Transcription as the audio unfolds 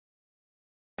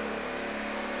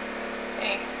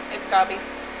Scobby.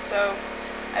 So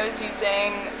I was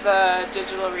using the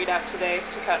digital readout today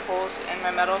to cut holes in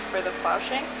my metal for the plow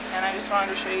shanks, and I just wanted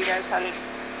to show you guys how to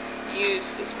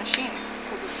use this machine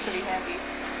because it's pretty handy.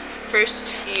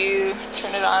 First you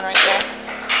turn it on right there,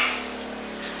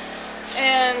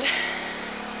 and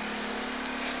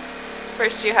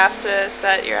first you have to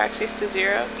set your axes to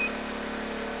 0.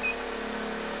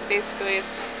 Basically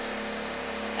it's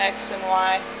X and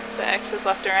Y. The X is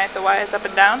left and right, the Y is up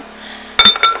and down.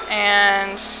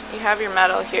 And you have your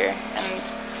metal here,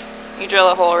 and you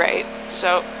drill a hole right.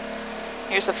 So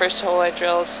here's the first hole I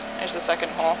drilled, here's the second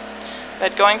hole.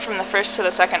 But going from the first to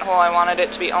the second hole, I wanted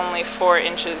it to be only 4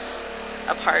 inches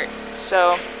apart.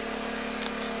 So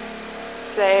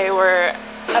say we're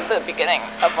at the beginning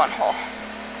of one hole.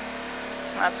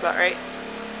 That's about right.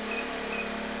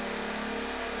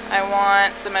 I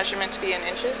want the measurement to be in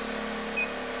inches.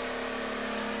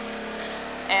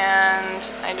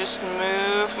 And I just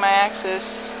move my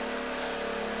axis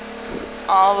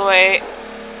all the way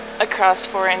across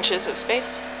 4 inches of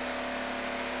space.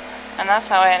 And that's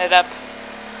how I ended up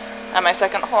at my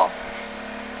second hole.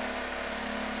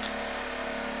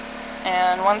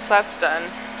 And once that's done,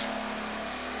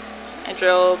 I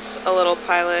drilled a little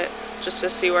pilot just to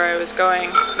see where I was going,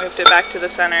 moved it back to the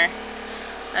center,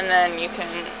 and then you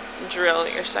can drill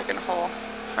your second hole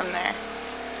from there.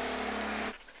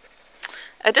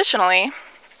 Additionally,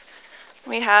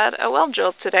 we had a well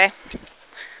drilled today.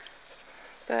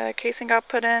 The casing got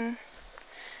put in,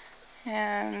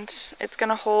 and it's going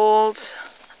to hold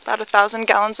about 1,000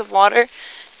 gallons of water.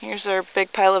 Here's our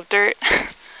big pile of dirt.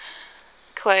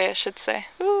 Clay, I should say.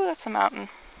 Ooh, that's a mountain.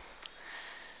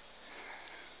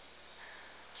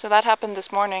 So that happened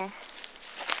this morning.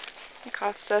 It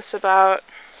cost us about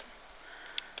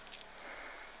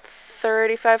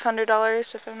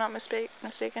 $3,500, if I'm not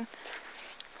mistaken.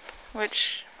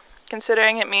 Which,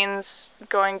 considering it means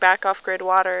going back off-grid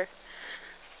water,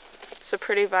 it's a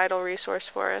pretty vital resource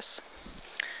for us.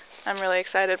 I'm really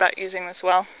excited about using this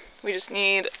well. We just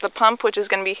need the pump, which is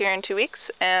going to be here in 2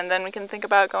 weeks, and then we can think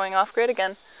about going off-grid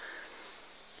again.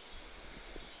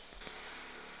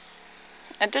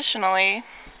 Additionally,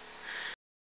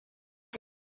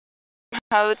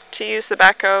 how to use the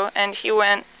backhoe, and he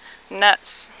went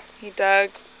nuts. He dug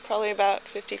probably about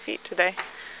 50 feet today.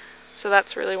 So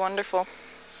that's really wonderful.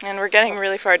 And we're getting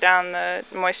really far down. The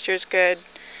moisture's good,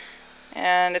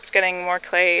 and it's getting more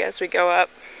clay as we go up.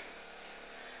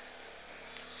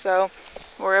 So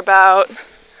we're about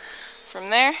from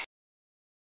there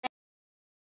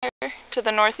to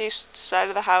the northeast side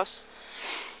of the house.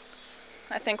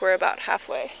 I think we're about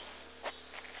halfway.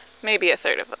 Maybe a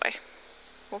third of the way.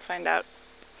 We'll find out.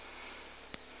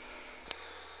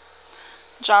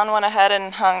 John went ahead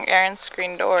and hung Aaron's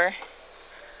screen door.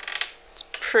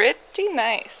 Pretty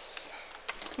nice.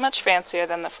 Much fancier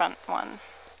than the front one.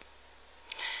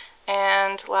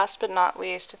 And last but not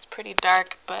least, it's pretty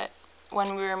dark, but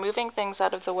when we were moving things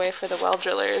out of the way for the well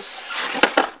drillers,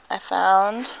 I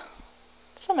found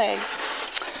some eggs.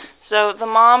 So the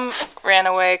mom ran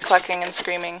away clucking and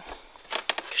screaming.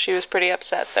 She was pretty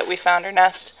upset that we found her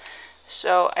nest.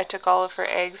 So I took all of her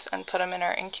eggs and put them in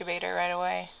our incubator right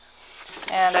away.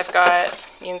 And I've got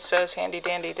Yinso's handy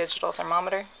dandy digital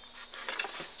thermometer.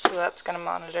 So that's going to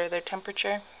monitor their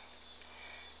temperature.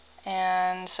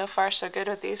 And so far so good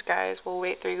with these guys. We'll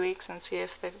wait 3 weeks and see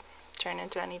if they turn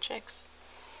into any chicks.